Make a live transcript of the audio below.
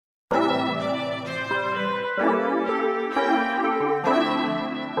We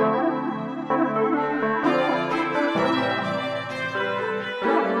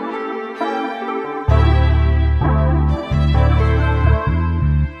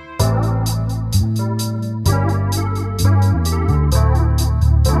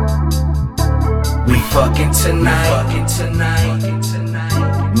fucking tonight,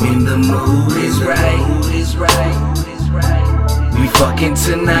 when the mood is right. We fucking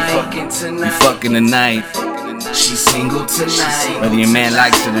tonight, We fucking tonight, she single tonight, whether your man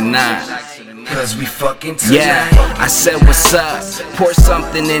likes it or not. cause we fucking tonight. Yeah, I said what's up, pour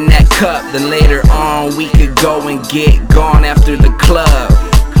something in that cup, then later on we could go and get gone after the club.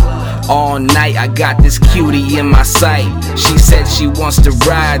 All night I got this cutie in my sight. She said she wants to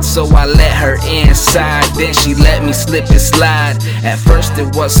ride, so I let her inside. Then she let me slip and slide. At first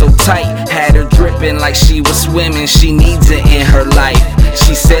it was so tight, had her dripping like she was swimming. She needs it in her life.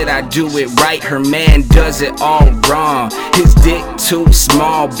 She said I do it right, her man does it all wrong. His dick too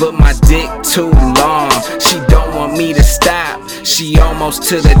small, but my dick too long. She don't want me to stop, she almost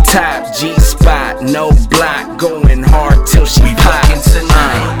to the top. G-spot, no block, going hard till she pop.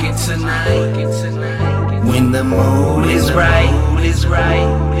 When the mood is right,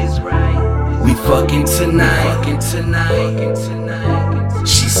 we fucking tonight.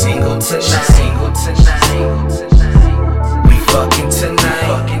 She single tonight, we fucking tonight.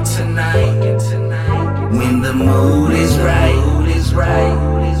 When the mood is right,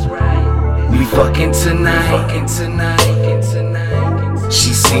 we fucking tonight.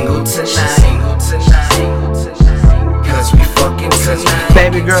 She single tonight, cause we fucking tonight.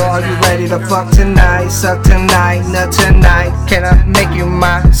 Baby girl, are you ready to fuck tonight? Suck tonight, nut tonight. Can I make you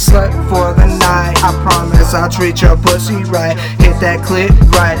my slut for the night? I promise I'll treat your pussy right, hit that clit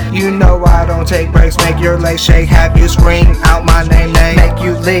right. You know I don't take breaks, make your legs shake, have you scream out my name, make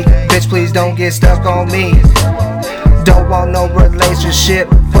you leak. Bitch, please don't get stuck on me. Don't want no relationship,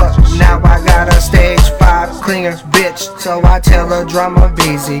 fuck, now I got a stage 5 clinger, bitch. So I tell her drama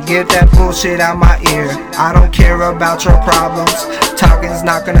busy, get that bullshit out my ear. I don't care about your problems, talking's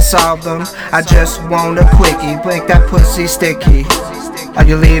not gonna solve them. I just want a quickie, make that pussy sticky. Are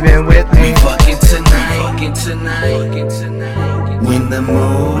you leaving with me? We fucking tonight, when the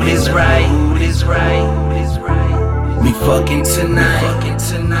mood is right. We fucking tonight,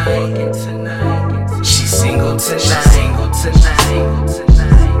 she single tonight,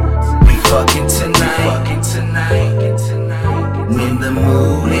 we fucking tonight. When the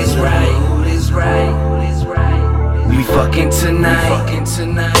mood is right, we fucking tonight,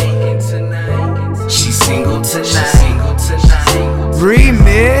 she single tonight,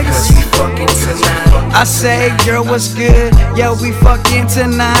 Remix. cause we fucking tonight. I say, girl, what's good? Yeah, we fucking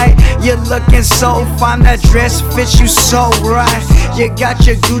tonight. You're looking so fine, that dress fits you so right. You got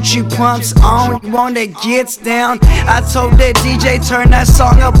your Gucci pumps on, you one that gets down. I told that DJ, turn that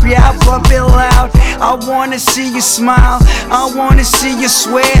song up, yeah, bump it loud. I wanna see you smile, I wanna see you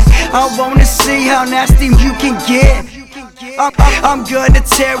sweat, I wanna see how nasty you can get. I'm gonna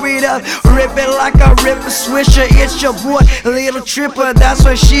tear it up, rip it like I rip a swisher. It's your boy, Little Tripper, that's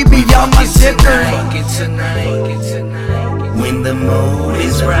why she be on my zipper. When the mood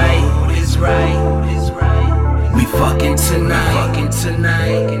is right, we fucking tonight.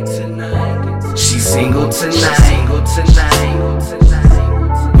 She single tonight,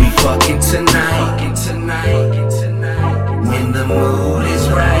 we fucking tonight. When the mood is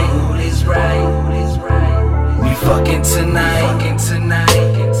right, we fucking tonight.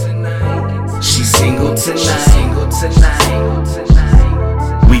 She single tonight,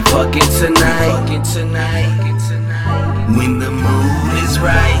 we fucking tonight. When the mood is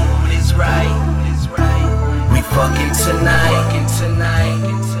right, we fucking tonight.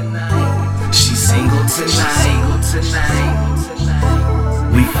 She single tonight,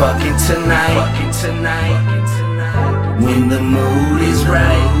 we fucking tonight. When the mood is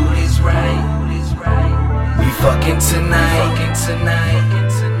right, we fucking tonight.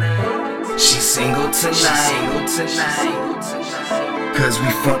 She single tonight, cause we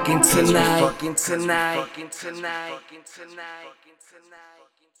fucking tonight.